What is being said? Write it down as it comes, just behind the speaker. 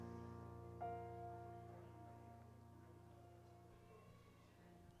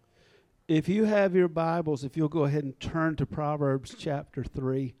If you have your Bibles, if you'll go ahead and turn to Proverbs chapter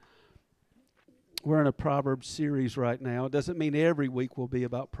 3. We're in a Proverbs series right now. It doesn't mean every week will be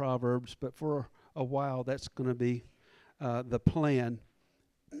about Proverbs, but for a while that's going to be the plan.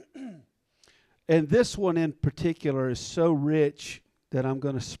 And this one in particular is so rich that I'm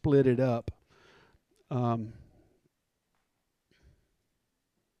going to split it up. And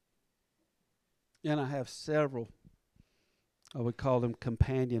I have several, I would call them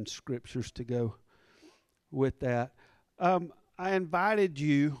companion scriptures to go with that. I invited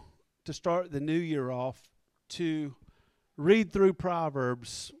you to start the new year off to read through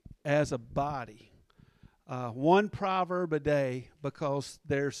Proverbs as a body. One proverb a day, because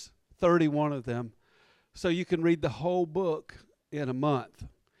there's 31 of them. So you can read the whole book in a month.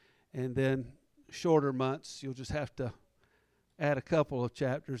 And then shorter months, you'll just have to add a couple of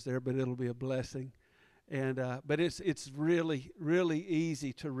chapters there, but it'll be a blessing. And but it's really, really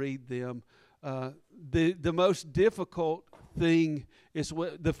easy to read them. The most difficult thing is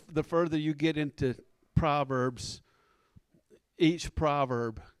the further you get into Proverbs, each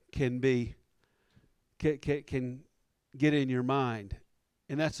proverb can get in your mind,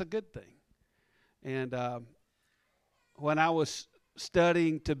 and that's a good thing. And when I was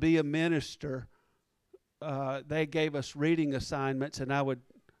studying to be a minister, they gave us reading assignments, and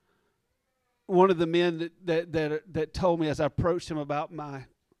one of the men that told me as I approached him about my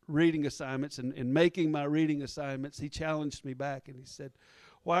reading assignments and making my reading assignments, he challenged me back and he said,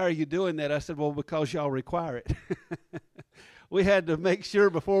 "Why are you doing that?" I said, "Well, because y'all require it." We had to make sure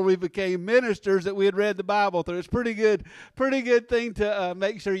before we became ministers that we had read the Bible through. It's pretty good thing to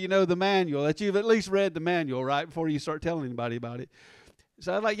make sure you know the manual, that you've at least read the manual, right, before you start telling anybody about it.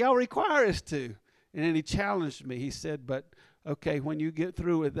 So I was like, y'all require us to. And then he challenged me. He said, "But, okay, when you get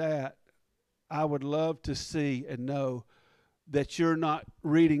through with that, I would love to see and know that you're not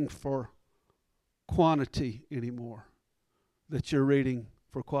reading for quantity anymore, that you're reading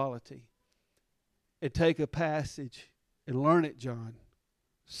for quality. And take a passage and learn it, John.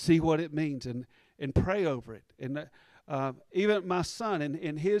 See what it means and pray over it." And even my son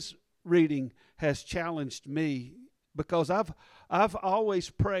in his reading has challenged me, because I've always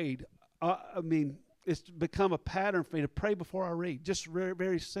prayed. It's become a pattern for me to pray before I read. Just very,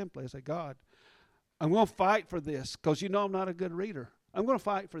 very simply, I say, "God, I'm going to fight for this, because you know I'm not a good reader. I'm going to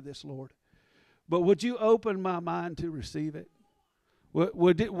fight for this, Lord. But would you open my mind to receive it?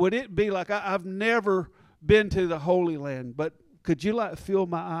 Would it be like I've never been to the Holy Land, but could you fill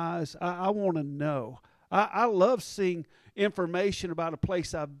my eyes? I want to know. I love seeing information about a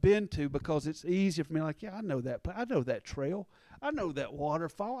place I've been to, because it's easier for me. Like, yeah, I know that. I know that trail. I know that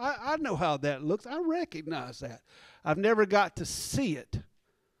waterfall. I know how that looks. I recognize that. I've never got to see it,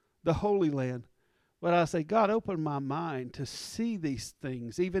 the Holy Land. But I say, God, open my mind to see these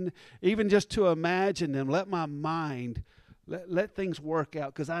things, even just to imagine them. Let my mind, let things work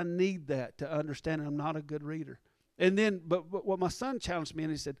out, because I need that to understand I'm not a good reader." And then, but what my son challenged me,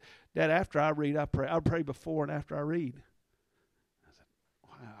 and he said, "Dad, after I read, I pray. I pray before and after I read." I said,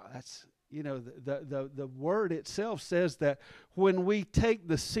 wow, that's, the word itself says that when we take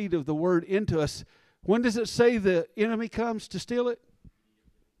the seed of the word into us, when does it say the enemy comes to steal it?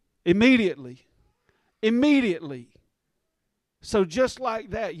 Immediately. Immediately. So just like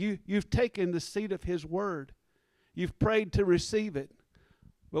that, you've taken the seed of his word. You've prayed to receive it.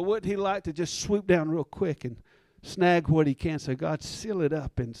 But wouldn't he like to just swoop down real quick and snag what he can? So, God, seal it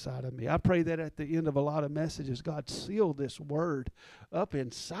up inside of me. I pray that at the end of a lot of messages, God, seal this word up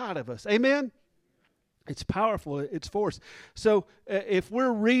inside of us. Amen? It's powerful. It's force. So if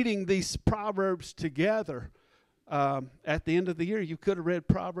we're reading these Proverbs together, at the end of the year, you could have read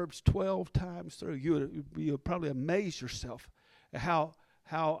Proverbs 12 times through. You would probably amaze yourself at how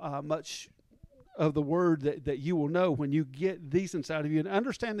much of the word that you will know when you get these inside of you. And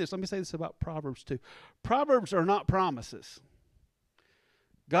understand this. Let me say this about Proverbs too. Proverbs are not promises.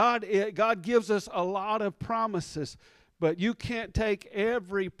 God gives us a lot of promises, but you can't take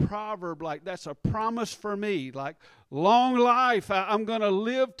every proverb like that's a promise for me, like long life. I'm going to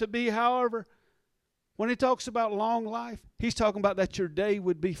live to be however. When he talks about long life, he's talking about that your day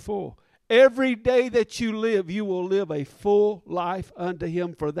would be full. Every day that you live, you will live a full life unto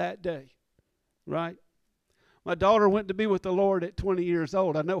him for that day. Right? My daughter went to be with the Lord at 20 years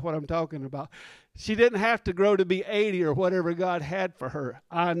old. I know what I'm talking about. She didn't have to grow to be 80 or whatever God had for her.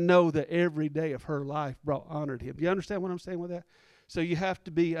 I know that every day of her life honored him. Do you understand what I'm saying with that? So you have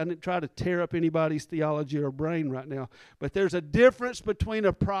to be, I didn't try to tear up anybody's theology or brain right now, but there's a difference between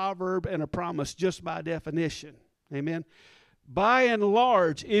a proverb and a promise just by definition. Amen? by and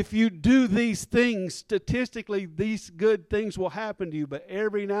large, if you do these things, statistically, these good things will happen to you. But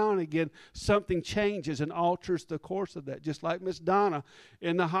every now and again, something changes and alters the course of that. Just like Miss Donna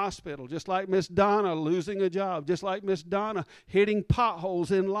in the hospital. Just like Miss Donna losing a job. Just like Miss Donna hitting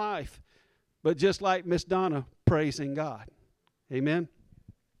potholes in life. But just like Miss Donna praising God. Amen?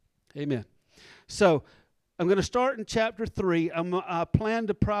 Amen. So, I'm going to start in chapter 3. I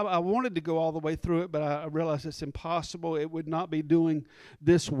wanted to go all the way through it, but I realized it's impossible. It would not be doing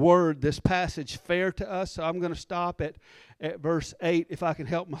this passage fair to us. So I'm going to stop at verse 8 if I can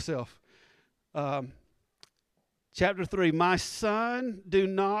help myself. Chapter 3, my son, do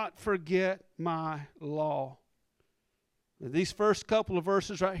not forget my law. These first couple of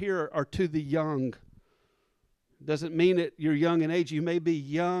verses right here are to the young. Doesn't mean that you're young in age. You may be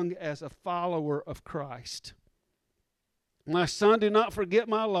young as a follower of Christ. My son, do not forget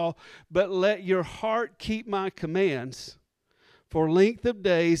my law, but let your heart keep my commands. For length of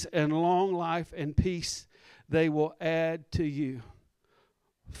days and long life and peace they will add to you.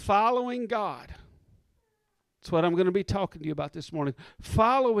 Following God. That's what I'm going to be talking to you about this morning.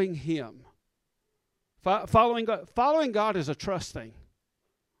 Following Him. Following God is a trust thing.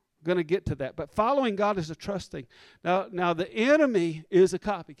 Going to get to that, but following God is a trust thing. Now the enemy is a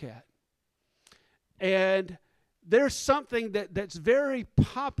copycat, and there's something that's very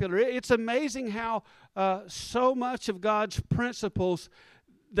popular. It's amazing how so much of God's principles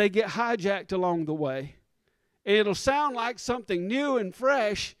they get hijacked along the way. And it'll sound like something new and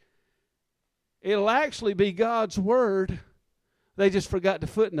fresh. It'll actually be God's word. They just forgot to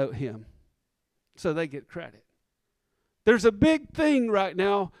footnote Him, so they get credit. There's a big thing right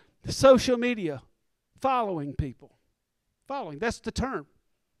now. Social media, following people. Following, that's the term.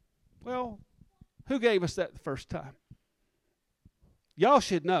 Well, who gave us that the first time? Y'all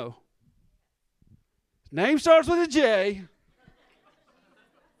should know. His name starts with a J.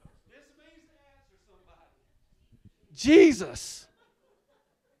 This means to answer somebody. Jesus.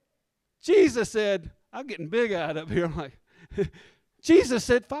 Jesus said, I'm getting big-eyed up here. I'm like, Jesus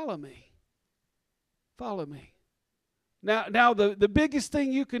said, follow me. Follow me. Now the biggest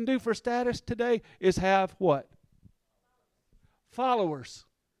thing you can do for status today is have what? Followers.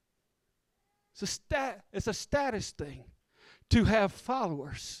 It's a status thing to have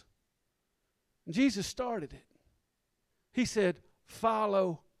followers. Jesus started it. He said,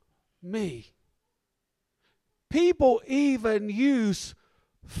 follow me. People even use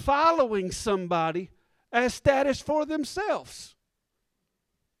following somebody as status for themselves.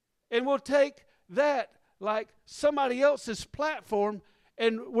 And we'll take that like somebody else's platform,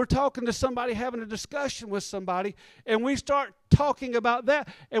 and we're talking to somebody, having a discussion with somebody, and we start talking about that,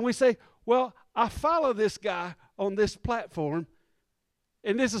 and we say, well, I follow this guy on this platform,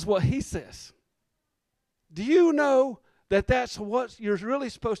 and this is what he says. Do you know that that's what you're really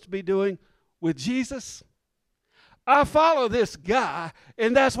supposed to be doing with Jesus? I follow this guy,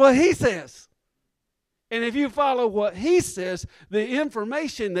 and that's what he says. And if you follow what he says, the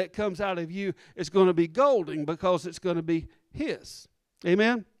information that comes out of you is going to be golden because it's going to be his.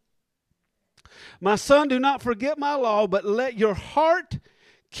 Amen? My son, do not forget my law, but let your heart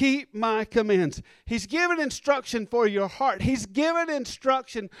keep my commands. He's given instruction for your heart. He's given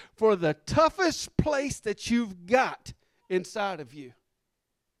instruction for the toughest place that you've got inside of you.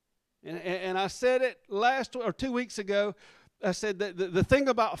 And I said it last or 2 weeks ago. I said that the thing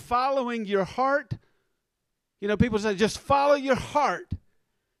about following your heart, you know, people say, just follow your heart.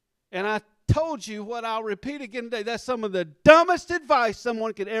 And I told you what I'll repeat again today. That's some of the dumbest advice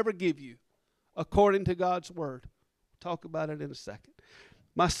someone could ever give you, according to God's word. We'll talk about it in a second.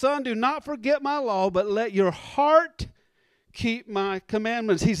 My son, do not forget my law, but let your heart keep my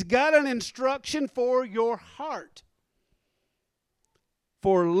commandments. He's got an instruction for your heart.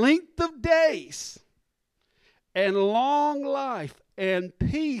 For length of days and long life and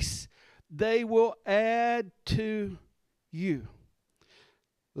peace they will add to you.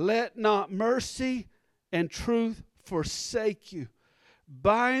 Let not mercy and truth forsake you.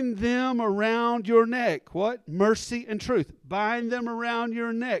 Bind them around your neck. What? Mercy and truth. Bind them around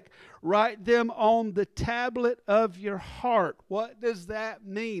your neck. Write them on the tablet of your heart. What does that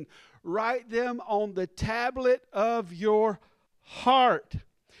mean? Write them on the tablet of your heart.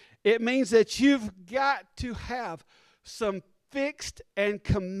 It means that you've got to have some fixed and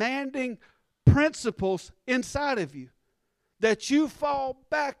commanding principles inside of you that you fall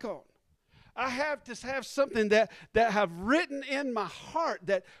back on. I have to have something that I've written in my heart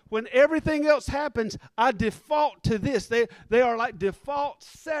that when everything else happens, I default to this. They are like default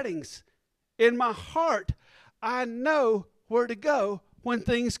settings in my heart. I know where to go when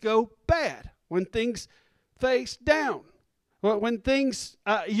things go bad, when things face down. When things,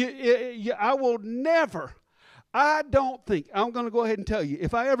 I will never, I don't think, I'm going to go ahead and tell you,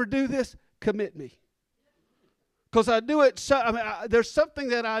 if I ever do this, commit me. Because I do it, there's something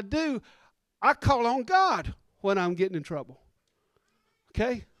that I do, I call on God when I'm getting in trouble.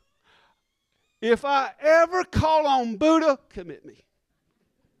 Okay? If I ever call on Buddha, commit me.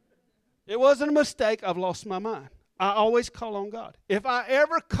 It wasn't a mistake, I've lost my mind. I always call on God. If I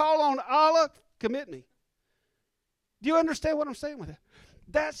ever call on Allah, commit me. Do you understand what I'm saying with that?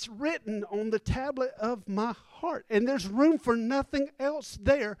 That's written on the tablet of my heart. And there's room for nothing else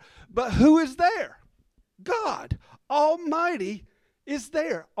there. But who is there? God Almighty is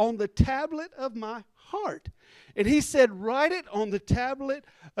there on the tablet of my heart. And he said, write it on the tablet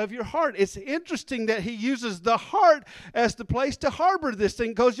of your heart. It's interesting that he uses the heart as the place to harbor this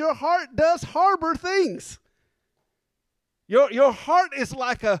thing, because your heart does harbor things. Your heart is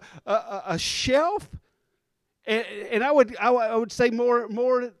like a shelf. And I would say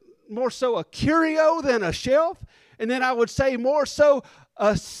more so a curio than a shelf, and then I would say more so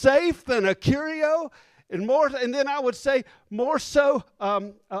a safe than a curio, and then I would say more so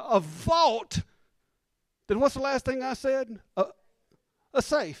a vault than what's the last thing I said? A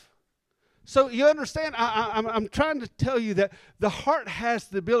safe. So you understand? I'm trying to tell you that the heart has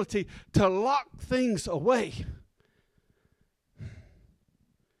the ability to lock things away,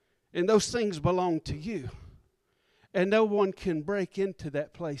 and those things belong to you. And no one can break into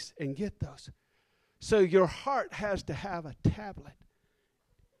that place and get those. So your heart has to have a tablet.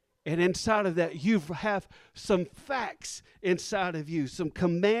 And inside of that, you have some facts inside of you, some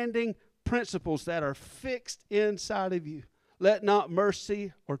commanding principles that are fixed inside of you. Let not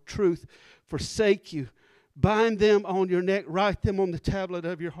mercy or truth forsake you. Bind them on your neck, write them on the tablet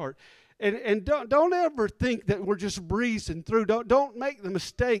of your heart. And don't ever think that we're just breezing through. Don't make the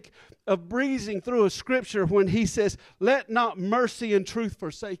mistake of breezing through a scripture when he says, let not mercy and truth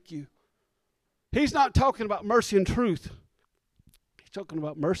forsake you. He's not talking about mercy and truth. He's talking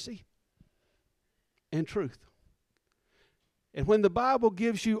about mercy and truth. And when the Bible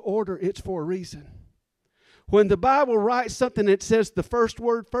gives you order, it's for a reason. When the Bible writes something that says the first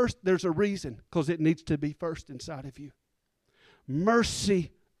word first, there's a reason, because it needs to be first inside of you.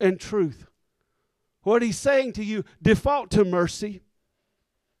 Mercy and truth. What he's saying to you, default to mercy.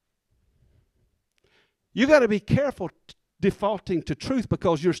 You got to be careful defaulting to truth,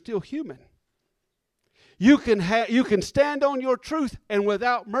 because you're still human. You can stand on your truth, and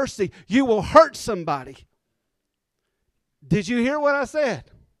without mercy, you will hurt somebody. Did you hear what I said?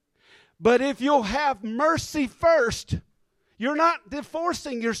 But if you'll have mercy first, you're not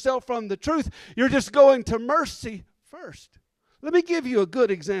divorcing yourself from the truth. You're just going to mercy first. Let me give you a good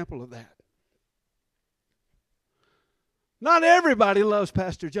example of that. Not everybody loves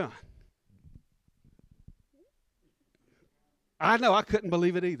Pastor John. I know, I couldn't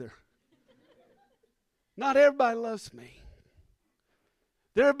believe it either. Not everybody loves me.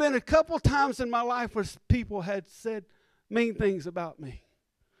 There have been a couple times in my life where people had said mean things about me.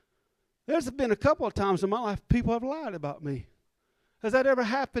 There's been a couple of times in my life people have lied about me. Has that ever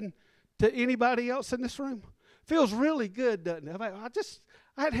happened to anybody else in this room? Feels really good, doesn't it? I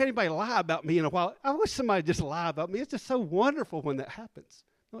hadn't had anybody lie about me in a while. I wish somebody just lie about me. It's just so wonderful when that happens.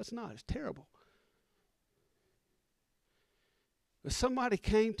 No, it's not. It's terrible. But somebody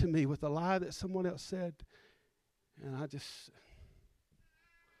came to me with a lie that someone else said, and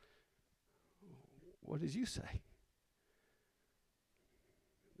what did you say?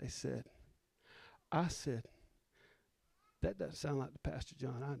 They said, I said, that doesn't sound like the Pastor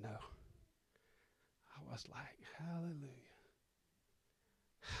John I know. I was like, hallelujah.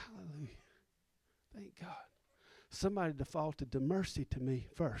 Hallelujah. Thank God. Somebody defaulted to mercy to me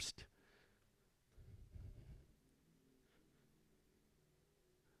first.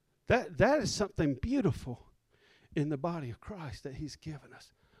 That is something beautiful in the body of Christ that he's given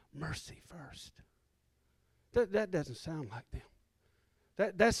us. Mercy first. That doesn't sound like them.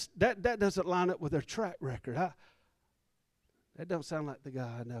 That doesn't line up with their track record. That don't sound like the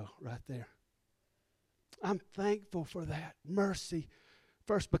guy I know right there. I'm thankful for that. Mercy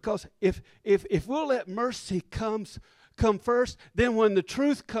first. Because if we'll let mercy come first, then when the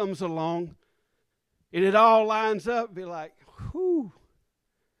truth comes along and it all lines up, be like, whew.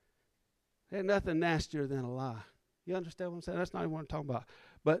 There's nothing nastier than a lie. You understand what I'm saying? That's not even what I'm talking about.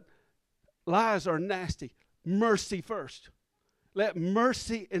 But lies are nasty. Mercy first. Let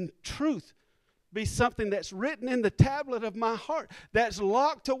mercy and truth be something that's written in the tablet of my heart, that's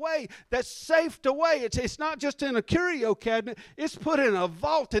locked away, that's safed away. It's not just in a curio cabinet. It's put in a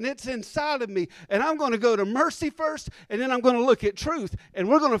vault, and it's inside of me. And I'm going to go to mercy first, and then I'm going to look at truth. And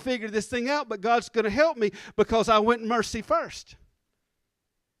we're going to figure this thing out, but God's going to help me because I went mercy first.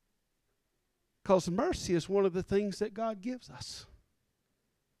 Because mercy is one of the things that God gives us.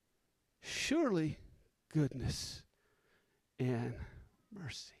 Surely goodness and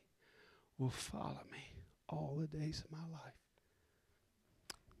mercy will follow me all the days of my life.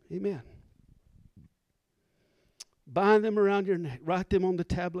 Amen. Bind them around your neck. Write them on the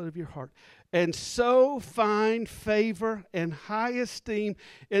tablet of your heart. And so find favor and high esteem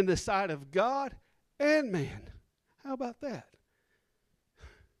in the sight of God and man. How about that?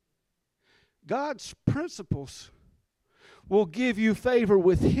 God's principles will give you favor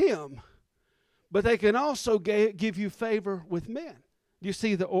with Him, but they can also give you favor with men. Do you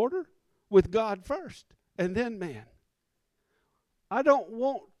see the order? With God first, and then man. I don't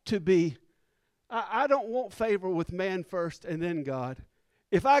want favor with man first and then God.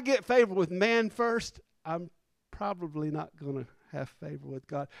 If I get favor with man first, I'm probably not going to have favor with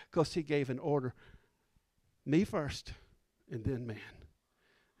God because He gave an order. Me first, and then man.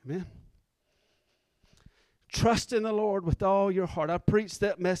 Amen. Trust in the Lord with all your heart. I preached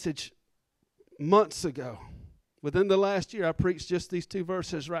that message months ago. Within the last year, I preached just these 2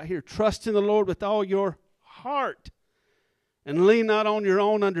 verses right here. Trust in the Lord with all your heart, and lean not on your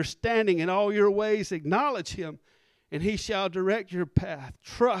own understanding. In all your ways acknowledge Him, and He shall direct your path.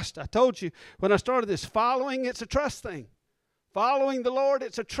 Trust. I told you when I started this, following, it's a trust thing. Following the Lord,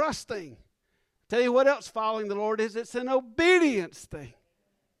 it's a trust thing. Tell you what else following the Lord is. It's an obedience thing.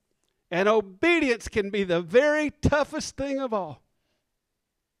 And obedience can be the very toughest thing of all.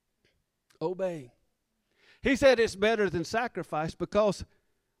 Obeying. He said it's better than sacrifice because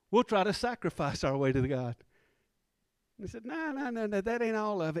we'll try to sacrifice our way to God. He said, no, that ain't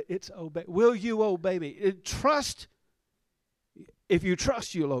all of it. It's obey. Will you obey me? Trust. If you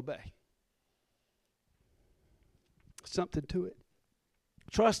trust, you'll obey. Something to it.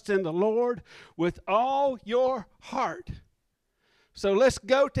 Trust in the Lord with all your heart. So let's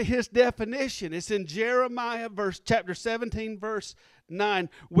go to His definition. It's in Jeremiah chapter 17, verse 9.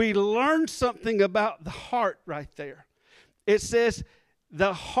 We learn something about the heart right there. It says,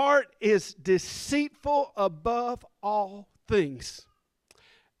 the heart is deceitful above all things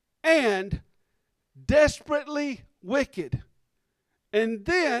and desperately wicked. And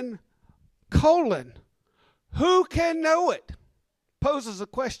then, who can know it? Poses a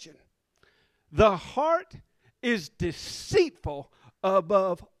question. The heart is deceitful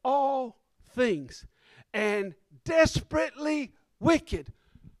above all things and desperately wicked.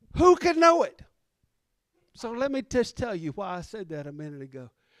 Who can know it? So let me just tell you why I said that a minute ago.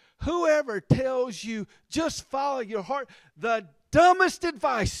 Whoever tells you just follow your heart, the dumbest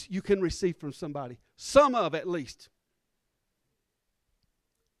advice you can receive from somebody, some of at least.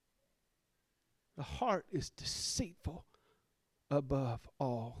 The heart is deceitful above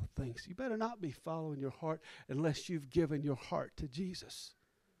all things. You better not be following your heart unless you've given your heart to Jesus.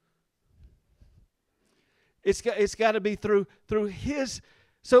 It's got to be through His.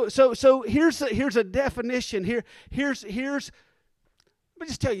 So here's a definition here. Here's. Let me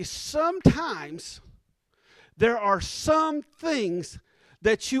just tell you. Sometimes there are some things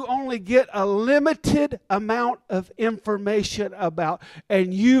that you only get a limited amount of information about,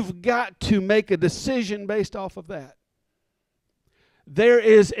 and you've got to make a decision based off of that. There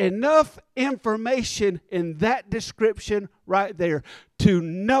is enough information in that description right there to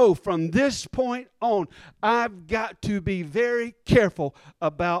know from this point on, I've got to be very careful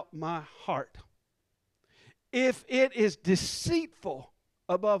about my heart. If it is deceitful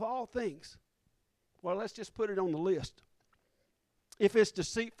above all things, well, let's just put it on the list. If it's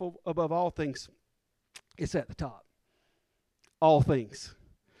deceitful above all things, it's at the top. All things.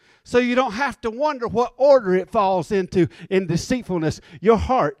 So you don't have to wonder what order it falls into in deceitfulness. Your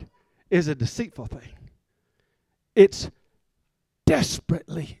heart is a deceitful thing. It's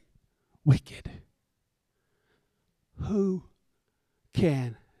desperately wicked. Who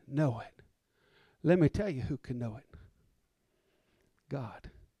can know it? Let me tell you who can know it.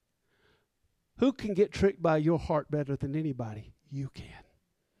 God. Who can get tricked by your heart better than anybody? You can.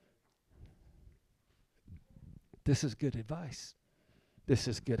 This is good advice. This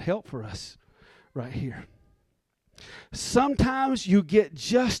is good help for us right here. Sometimes you get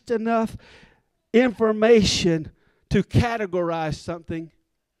just enough information to categorize something.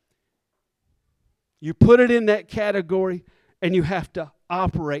 You put it in that category, and you have to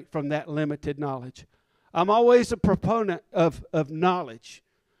operate from that limited knowledge. I'm always a proponent of knowledge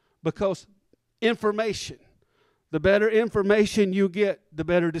because information. The better information you get, the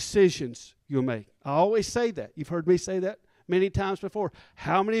better decisions you'll make. I always say that. You've heard me say that many times before.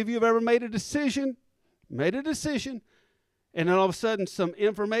 How many of you have ever made a decision, and then all of a sudden some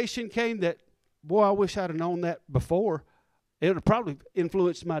information came that, boy, I wish I'd have known that before. It would have probably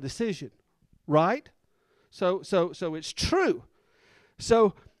influenced my decision, right? So it's true.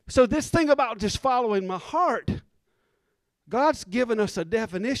 So this thing about just following my heart, God's given us a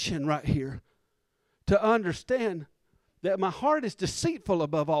definition right here to understand that my heart is deceitful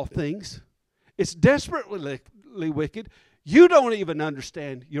above all things. It's desperately wicked. You don't even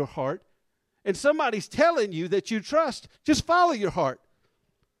understand your heart. And somebody's telling you that you trust, just follow your heart.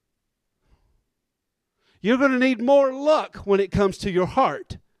 You're going to need more luck when it comes to your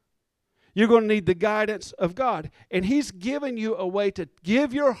heart. You're going to need the guidance of God. And He's given you a way to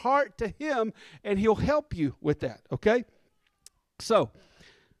give your heart to Him, and He'll help you with that, okay? So,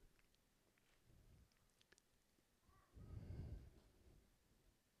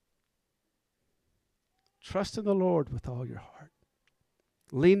 trust in the Lord with all your heart.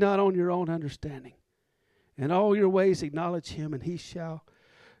 Lean not on your own understanding. In all your ways acknowledge Him, and He shall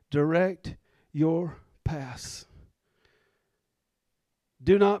direct your paths.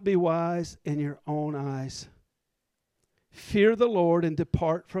 Do not be wise in your own eyes. Fear the Lord and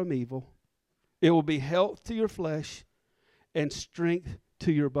depart from evil. It will be health to your flesh and strength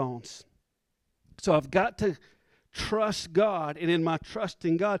to your bones. So I've got to trust God, and in my trust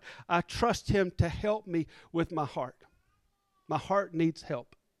in God, I trust Him to help me with my heart. My heart needs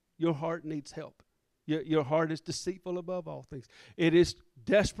help. Your heart needs help. Your heart is deceitful above all things. It is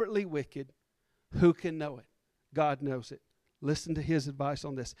desperately wicked. Who can know it? God knows it. Listen to His advice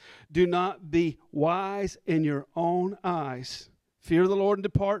on this. Do not be wise in your own eyes. Fear the Lord and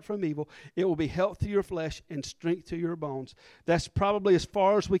depart from evil. It will be health to your flesh and strength to your bones. That's probably as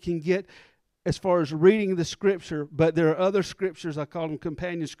far as we can get as far as reading the Scripture, but there are other Scriptures, I call them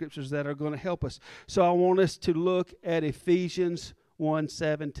companion Scriptures, that are going to help us. So I want us to look at Ephesians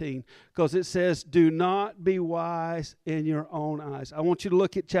 1:17, because it says, do not be wise in your own eyes. I want you to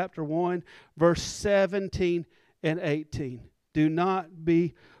look at chapter 1, verse 17 and 18. Do not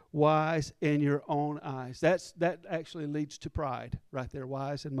be wise in your own eyes. That actually leads to pride right there,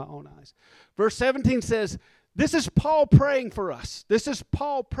 wise in my own eyes. Verse 17 says, this is Paul praying for us. This is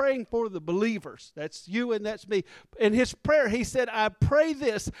Paul praying for the believers. That's you and that's me. In his prayer, he said, I pray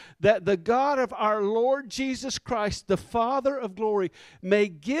this, that the God of our Lord Jesus Christ, the Father of glory, may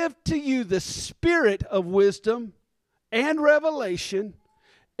give to you the spirit of wisdom and revelation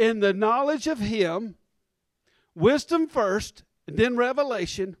in the knowledge of Him. Wisdom first, and then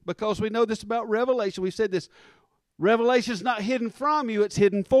revelation, because we know this about revelation. We've said this. Revelation is not hidden from you, it's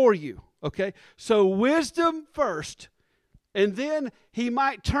hidden for you. Okay? So wisdom first, and then He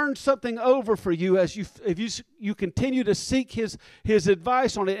might turn something over for you as if you continue to seek His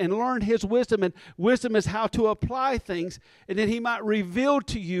advice on it and learn His wisdom. And wisdom is how to apply things. And then He might reveal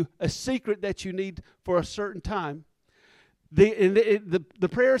to you a secret that you need for a certain time. The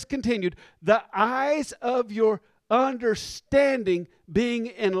prayer is continued. The eyes of your understanding being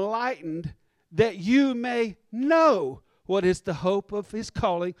enlightened, that you may know what is the hope of His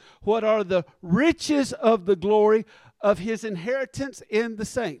calling, what are the riches of the glory of His inheritance in the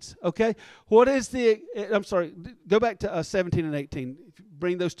saints. Okay? What is go back to 17 and 18.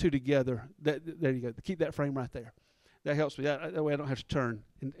 Bring those two together. There you go. Keep that frame right there. That helps me. That way I don't have to turn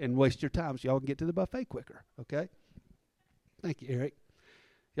and waste your time, so y'all can get to the buffet quicker. Okay? Thank you, Eric.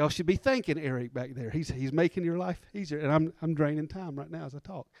 Y'all should be thanking Eric back there. He's making your life easier, and I'm draining time right now as I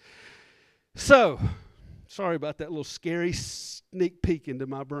talk. So, sorry about that little scary sneak peek into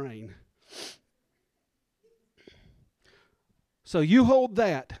my brain. So you hold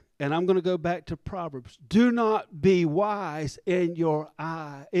that, and I'm going to go back to Proverbs. Do not be wise in your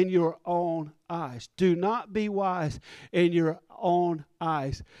own eyes. Do not be wise in your own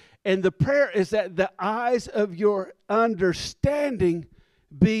eyes. And the prayer is that the eyes of your understanding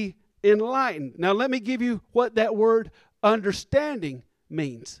be enlightened. Now let me give you what that word understanding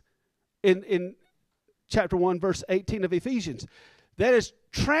means. In chapter 1, verse 18 of Ephesians, that is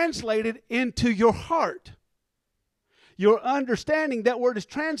translated into your heart. Your understanding, that word is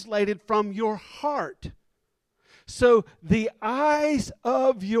translated from your heart. So the eyes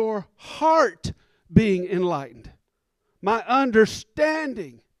of your heart being enlightened. My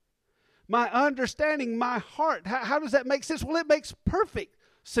understanding, my heart. How does that make sense? Well, it makes perfect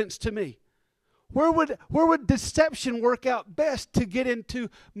sense to me. Where would deception work out best to get into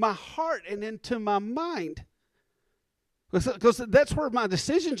my heart and into my mind? Because that's where my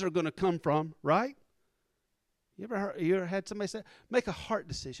decisions are going to come from, right? You ever had somebody say, make a heart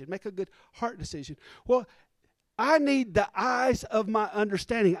decision, make a good heart decision? Well, I need the eyes of my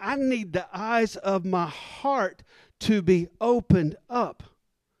understanding. I need the eyes of my heart to be opened up.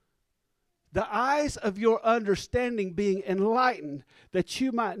 The eyes of your understanding being enlightened, that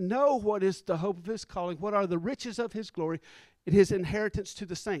you might know what is the hope of his calling, what are the riches of his glory, and his inheritance to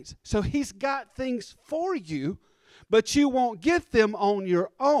the saints. So he's got things for you, but you won't get them on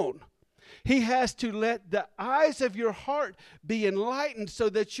your own. He has to let the eyes of your heart be enlightened so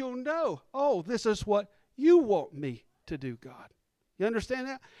that you'll know, oh, this is what you want me to do, God. You understand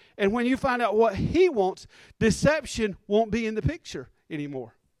that? And when you find out what he wants, deception won't be in the picture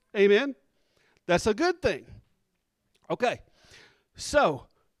anymore. Amen? That's a good thing. Okay. So,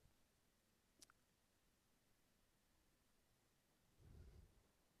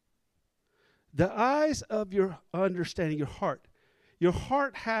 the eyes of your understanding, your heart. Your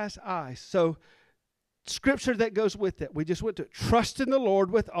heart has eyes. So, scripture that goes with that. We just went to it. Trust in the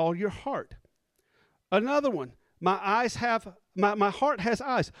Lord with all your heart. Another one. My heart has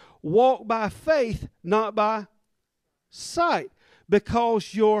eyes. Walk by faith, not by sight.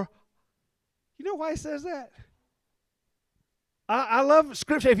 Because you know why it says that? I love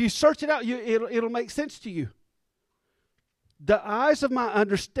scripture. If you search it out, it'll make sense to you. The eyes of my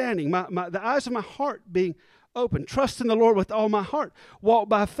understanding, the eyes of my heart being open. Trust in the Lord with all my heart. Walk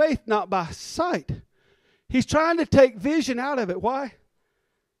by faith, not by sight. He's trying to take vision out of it. Why?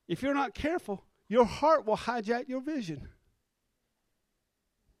 If you're not careful, your heart will hijack your vision.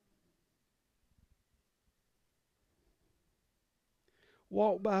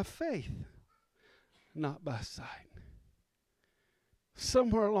 Walk by faith, not by sight.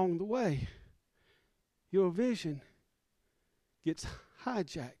 Somewhere along the way, your vision gets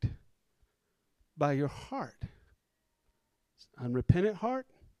hijacked by your heart. It's an unrepentant heart,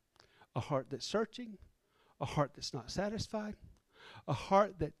 a heart that's searching, a heart that's not satisfied, a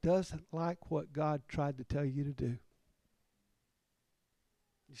heart that doesn't like what God tried to tell you to do.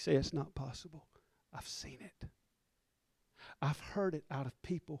 You say it's not possible. I've seen it. I've heard it out of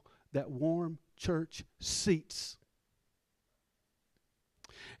people that warm church seats.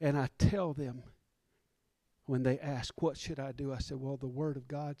 And I tell them, when they ask, what should I do? I said, well, the Word of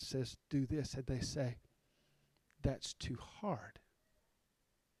God says do this. And they say, that's too hard.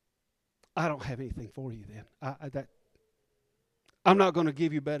 I don't have anything for you then. I'm not going to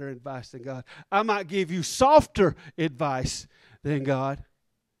give you better advice than God. I might give you softer advice than God.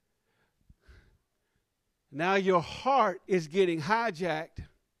 Now your heart is getting hijacked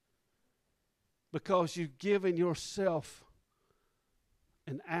because you've given yourself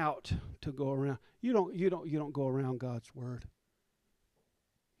an out to go around. You don't go around God's word.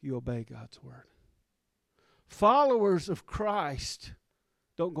 You obey God's word. Followers of Christ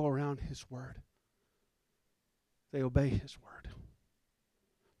don't go around his word. They obey his word.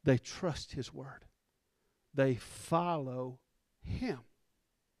 They trust his word. They follow him.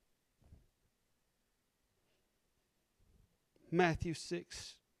 Matthew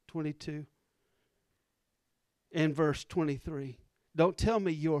 6:22 and verse 23. Don't tell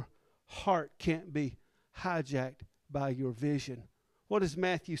me your heart can't be hijacked by your vision. What does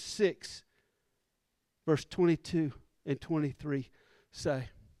Matthew 6, verse 22 and 23 say?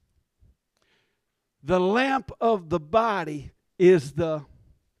 The lamp of the body is the...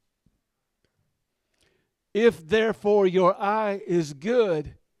 If therefore your eye is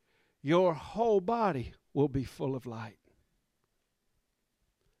good, your whole body will be full of light.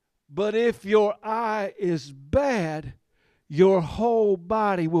 But if your eye is bad, your whole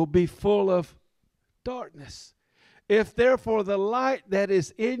body will be full of darkness. If therefore the light that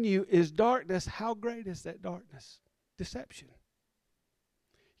is in you is darkness, how great is that darkness? Deception.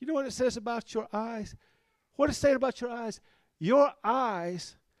 You know what it says about your eyes? What it's saying about your eyes? Your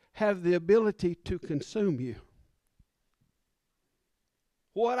eyes have the ability to consume you.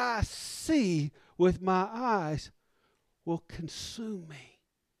 What I see with my eyes will consume me.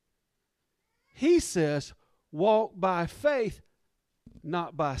 He says, walk by faith,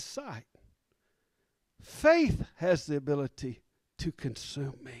 not by sight. Faith has the ability to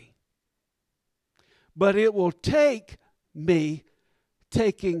consume me. But it will take me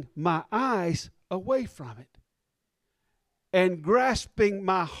taking my eyes away from it and grasping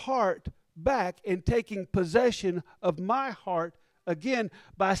my heart back and taking possession of my heart again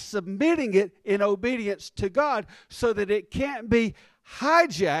by submitting it in obedience to God so that it can't be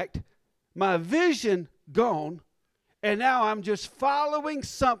hijacked, my vision gone, and now I'm just following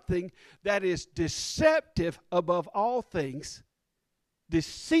something that is deceptive above all things,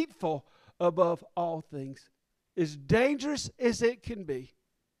 deceitful above all things, as dangerous as it can be.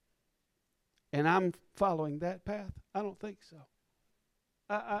 and I'm following that path? I don't think so.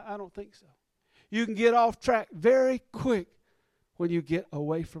 I don't think so. You can get off track very quick when you get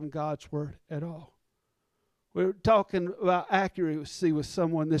away from God's word at all. We were talking about accuracy with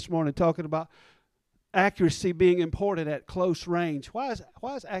someone this morning, talking about accuracy being important at close range. Why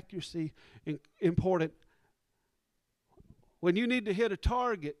is accuracy important? When you need to hit a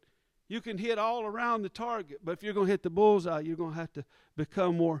target, you can hit all around the target, but if you're going to hit the bullseye, you're going to have to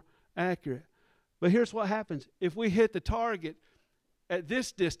become more accurate. But here's what happens. If we hit the target at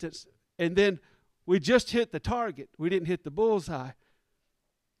this distance, and then we just hit the target, we didn't hit the bullseye,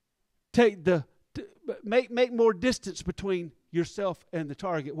 make more distance between yourself and the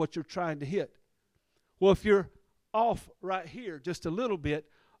target, what you're trying to hit. Well, if you're off right here just a little bit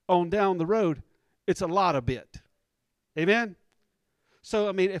on down the road, it's a lot of bit. Amen? So,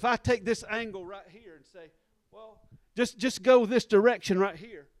 I mean, if I take this angle right here and say, well, just go this direction right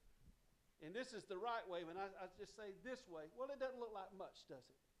here, and this is the right way, and I just say this way, well, it doesn't look like much, does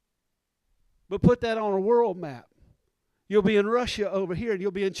it? But put that on a world map. You'll be in Russia over here, and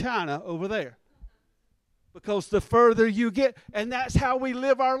you'll be in China over there. Because the further you get, and that's how we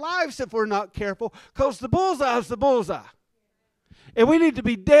live our lives if we're not careful, because the bullseye is the bullseye. And we need to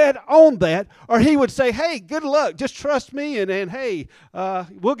be dead on that, or he would say, hey, good luck, just trust me, and hey,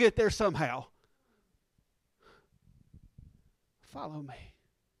 we'll get there somehow. Follow me.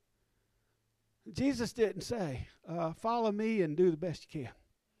 Jesus didn't say, follow me and do the best you can.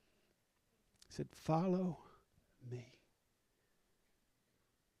 He said, follow me.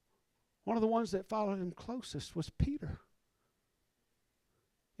 One of the ones that followed him closest was Peter.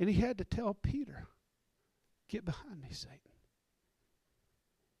 And he had to tell Peter, get behind me, Satan.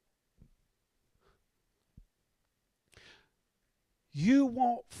 You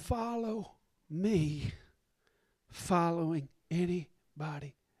won't follow me following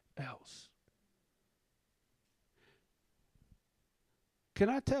anybody else. Can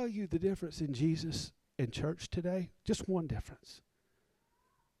I tell you the difference in Jesus and church today? Just one difference.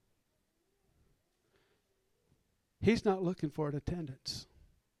 He's not looking for an attendance.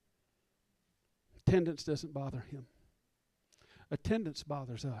 Attendance doesn't bother him. Attendance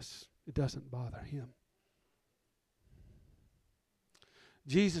bothers us. It doesn't bother him.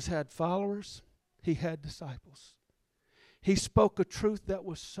 Jesus had followers. He had disciples. He spoke a truth that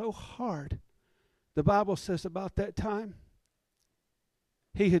was so hard. The Bible says about that time,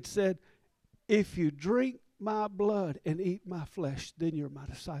 he had said, if you drink my blood and eat my flesh, then you're my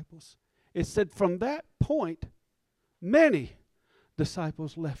disciples. It said from that point, many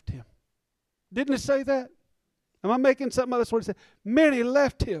disciples left him. Didn't it say that? Am I making something up? That's what it said. Many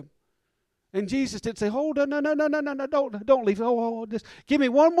left him. And Jesus didn't say, hold on, no, don't leave. Oh, just give me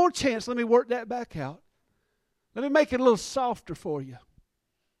one more chance. Let me work that back out. Let me make it a little softer for you.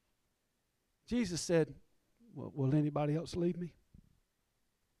 Jesus said, well, will anybody else leave me?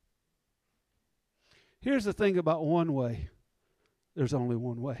 Here's the thing about one way. There's only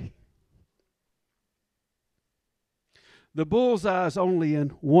one way. The bullseye is only in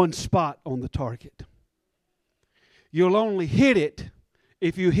one spot on the target. You'll only hit it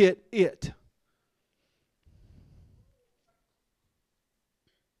if you hit it.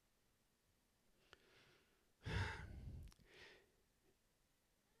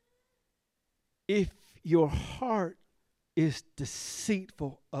 If your heart is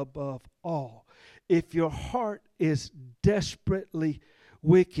deceitful above all, if your heart is desperately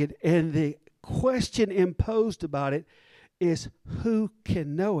wicked, and the question imposed about it is who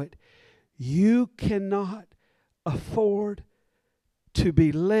can know it, you cannot afford to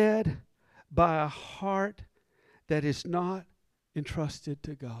be led by a heart that is not entrusted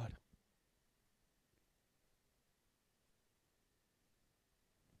to God.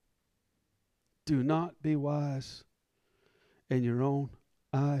 Do not be wise in your own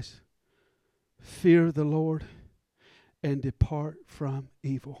eyes. Fear the Lord and depart from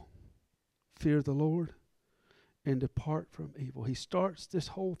evil. Fear the Lord and depart from evil. He starts this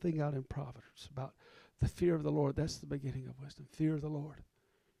whole thing out in Proverbs about the fear of the Lord. That's the beginning of wisdom. Fear of the Lord.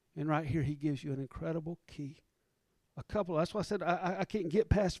 And right here he gives you an incredible key. That's why I said I can't get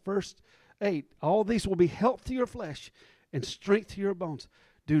past verse 8. All these will be health to your flesh and strength to your bones.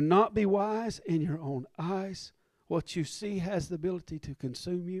 Do not be wise in your own eyes. What you see has the ability to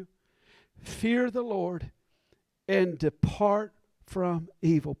consume you. Fear the Lord and depart from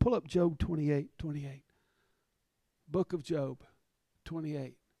evil. Pull up Job 28:28. Book of Job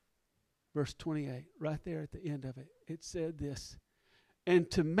 28, verse 28. Right there at the end of it. It said this.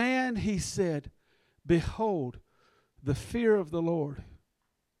 And to man he said, behold, the fear of the Lord,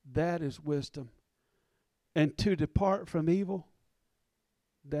 that is wisdom. And to depart from evil,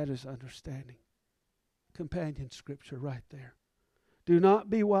 That is understanding. Companion scripture right there. Do not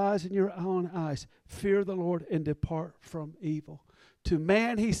be wise in your own eyes. Fear the Lord and depart from evil. To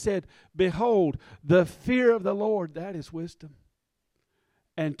man he said, behold, the fear of the Lord, that is wisdom.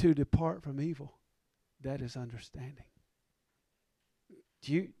 And to depart from evil, that is understanding.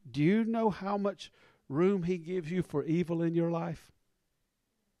 Do you know how much room he gives you for evil in your life?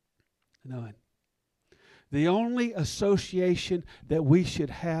 None. The only association that we should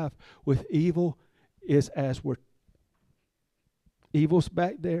have with evil is as evil's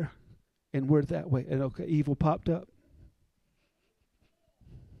back there and we're that way. And okay, evil popped up.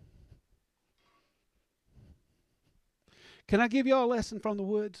 Can I give you all a lesson from the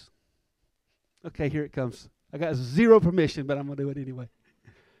woods? Okay, here it comes. I got zero permission, but I'm going to do it anyway.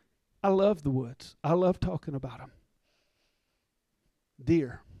 I love the woods. I love talking about them.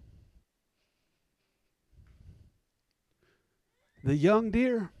 Deer. The young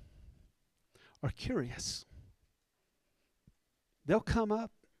deer are curious. They'll come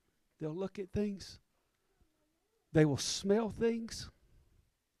up. They'll look at things. They will smell things.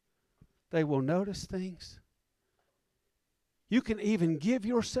 They will notice things. You can even give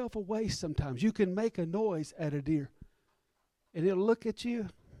yourself away sometimes. You can make a noise at a deer, and it'll look at you,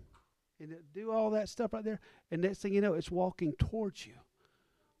 and it'll do all that stuff right there, and next thing you know, it's walking towards you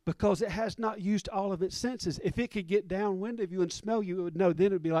because it has not used all of its senses. If it could get downwind of you and smell you, it would know. Then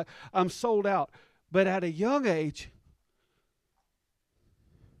it would be like, I'm sold out. But at a young age,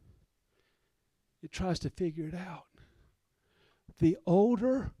 it tries to figure it out. The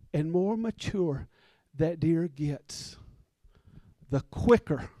older and more mature that deer gets, the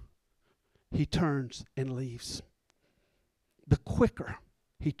quicker he turns and leaves. The quicker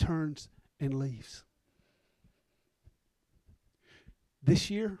he turns and leaves.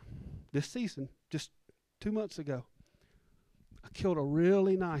 This season, just 2 months ago, I killed a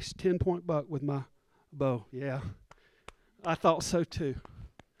really nice 10-point buck with my bow. Yeah, I thought so too.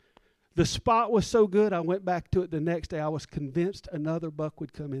 The spot was so good, I went back to it the next day. I was convinced another buck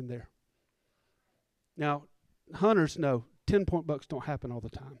would come in there. Now, hunters know 10-point bucks don't happen all the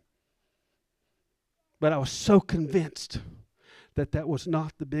time. But I was so convinced that that was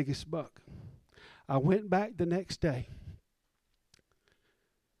not the biggest buck. I went back the next day,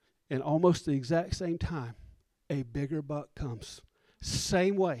 and almost the exact same time, a bigger buck comes.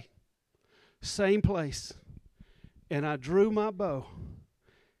 Same way, same place. And I drew my bow,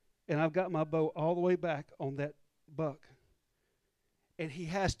 and I've got my bow all the way back on that buck. And he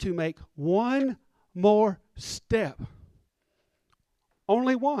has to make one more step.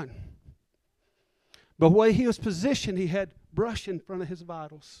 Only one. But the way he was positioned, he had brush in front of his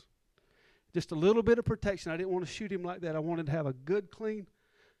vitals. Just a little bit of protection. I didn't want to shoot him like that. I wanted to have a good, clean,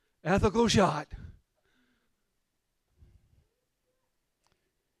 ethical shot.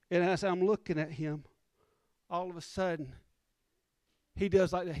 And as I'm looking at him, all of a sudden, he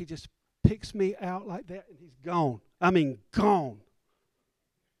does like that. He just picks me out like that, and he's gone. I mean, gone.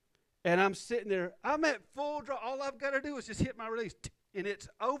 And I'm sitting there. I'm at full draw. All I've got to do is just hit my release, and it's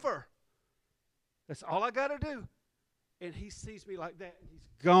over. That's all I got to do. And he sees me like that, and he's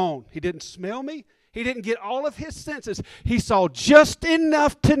gone. He didn't smell me. He didn't get all of his senses. He saw just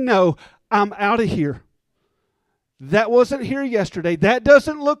enough to know I'm out of here. That wasn't here yesterday. That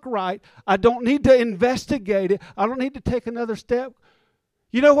doesn't look right. I don't need to investigate it. I don't need to take another step.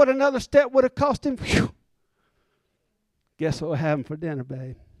 You know what another step would have cost him? Whew. Guess what we're having for dinner,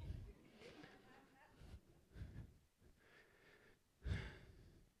 babe?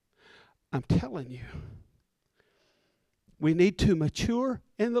 I'm telling you, we need to mature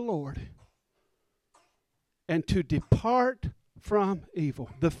in the Lord and to depart from evil.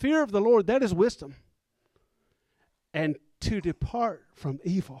 The fear of the Lord, that is wisdom. And to depart from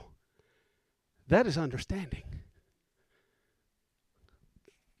evil, that is understanding.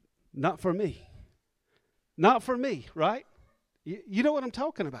 Not for me. Not for me, right? You know what I'm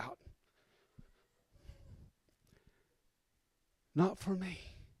talking about. Not for me.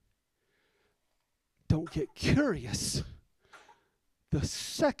 Don't get curious. The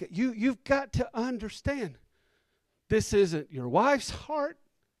second, you've got to understand, this isn't your wife's heart.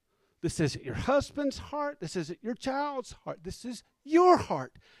 This isn't your husband's heart. This isn't your child's heart. This is your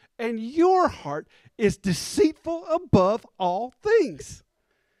heart. And your heart is deceitful above all things.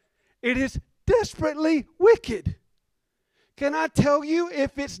 It is desperately wicked. Can I tell you,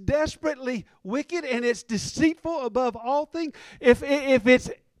 if it's desperately wicked and it's deceitful above all things, if it's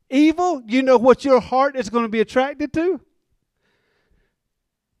evil, you know what your heart is going to be attracted to?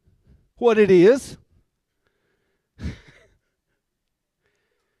 What it is.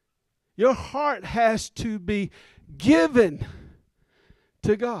 Your heart has to be given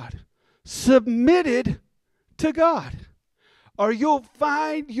to God. Submitted to God. Or you'll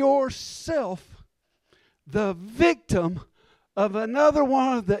find yourself the victim of another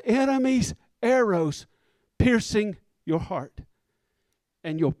one of the enemy's arrows piercing your heart.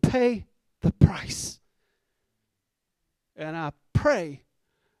 And you'll pay the price. And I pray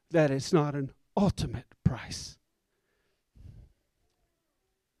that it's not an ultimate price.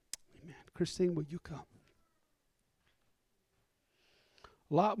 Amen. Christine, will you come?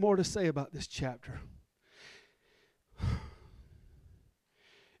 A lot more to say about this chapter.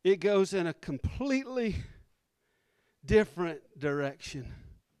 It goes in a completely different direction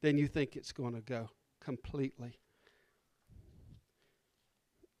than you think it's going to go. Completely.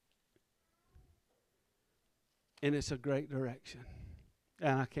 And it's a great direction.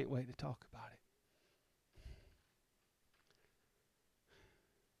 And I can't wait to talk about it.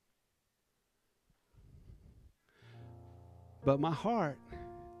 But my heart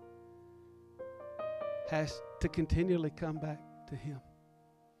has to continually come back to Him.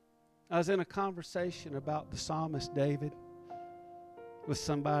 I was in a conversation about the psalmist David with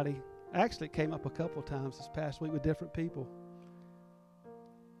somebody. Actually, it came up a couple times this past week with different people.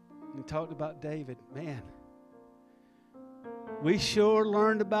 And talked about David. Man, we sure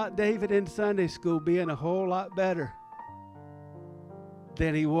learned about David in Sunday school being a whole lot better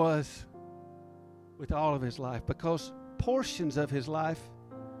than he was with all of his life, because portions of his life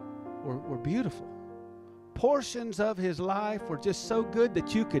were beautiful. Portions of his life were just so good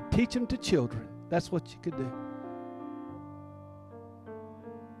that you could teach them to children. That's what you could do.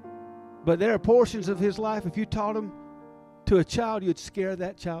 But there are portions of his life, if you taught them to a child, you'd scare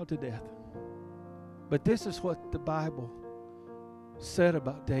that child to death. But this is what the Bible said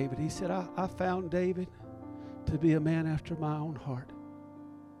about David. He said, I found David to be a man after my own heart.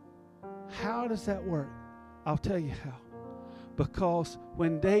 How does that work? I'll tell you how. Because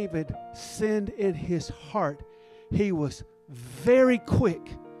when David sinned in his heart, he was very quick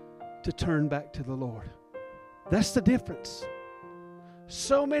to turn back to the Lord. That's the difference.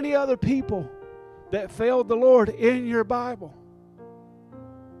 So many other people that failed the Lord in your Bible.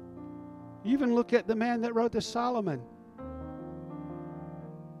 Even look at the man that wrote the Solomon.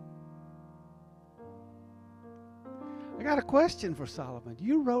 I got a question for Solomon.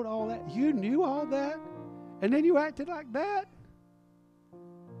 You wrote all that. You knew all that. And then you acted like that.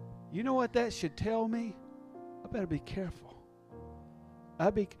 You know what that should tell me? I better be careful.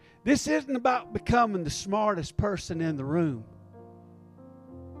 This isn't about becoming the smartest person in the room.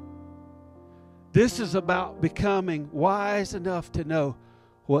 This is about becoming wise enough to know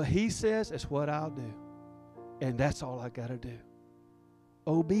what He says is what I'll do. And that's all I got to do.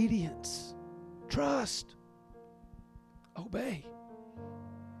 Obedience. Trust. Obey.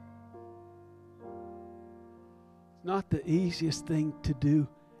 It's not the easiest thing to do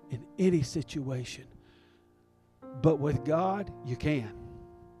in any situation. But with God, you can.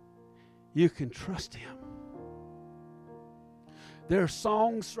 You can trust Him. There are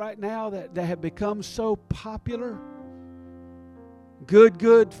songs right now that have become so popular. Good,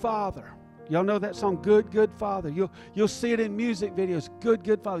 good Father. Y'all know that song, Good, Good Father. You'll see it in music videos, Good,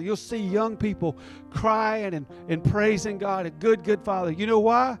 Good Father. You'll see young people crying and praising God, a good, good Father. You know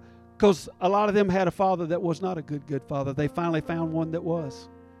why? Because a lot of them had a father that was not a good, good father. They finally found one that was.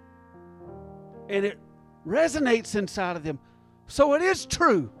 And it resonates inside of them. So it is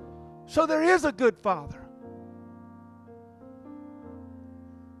true. So there is a good Father.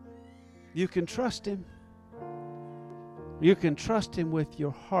 You can trust Him. You can trust Him with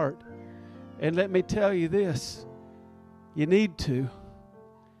your heart. And let me tell you this. You need to.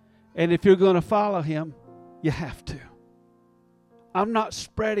 And if you're going to follow Him, you have to. I'm not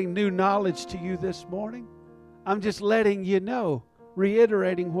spreading new knowledge to you this morning. I'm just letting you know,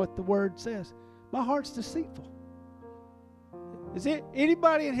 reiterating what the Word says. My heart's deceitful. Is it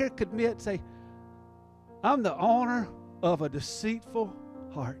anybody in here could admit, say, I'm the owner of a deceitful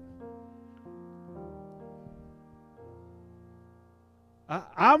heart.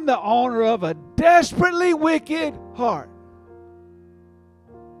 I'm the owner of a desperately wicked heart.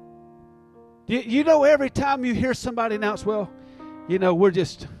 You know, every time you hear somebody announce, well, you know, we're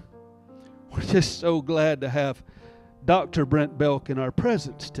just so glad to have Dr. Brent Belk in our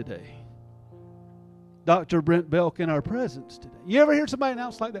presence today. Dr. Brent Belk in our presence today. You ever hear somebody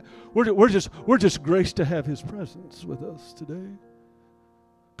announce like that? We're just graced to have his presence with us today.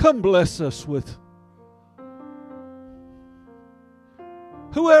 Come bless us with.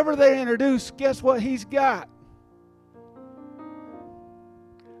 Whoever they introduce, guess what he's got?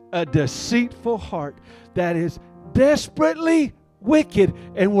 A deceitful heart that is desperately wicked,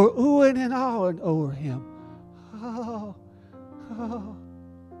 and we're oohing and ahhing over him. Oh,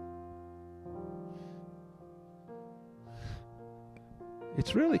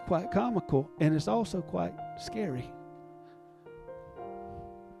 It's really quite comical, and it's also quite scary.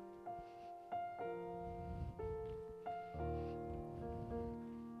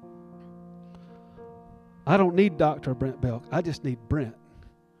 I don't need Dr. Brent Belk. I just need Brent,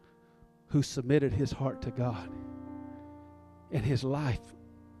 who submitted his heart to God. And his life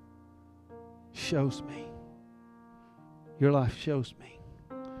shows me. Your life shows me.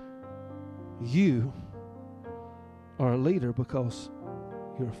 You are a leader because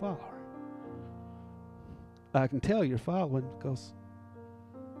you're a follower. I can tell you're following because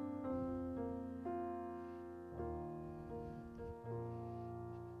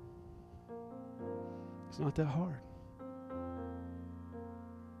it's not that hard.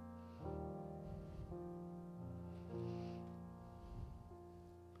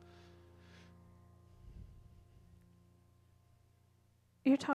 You're talking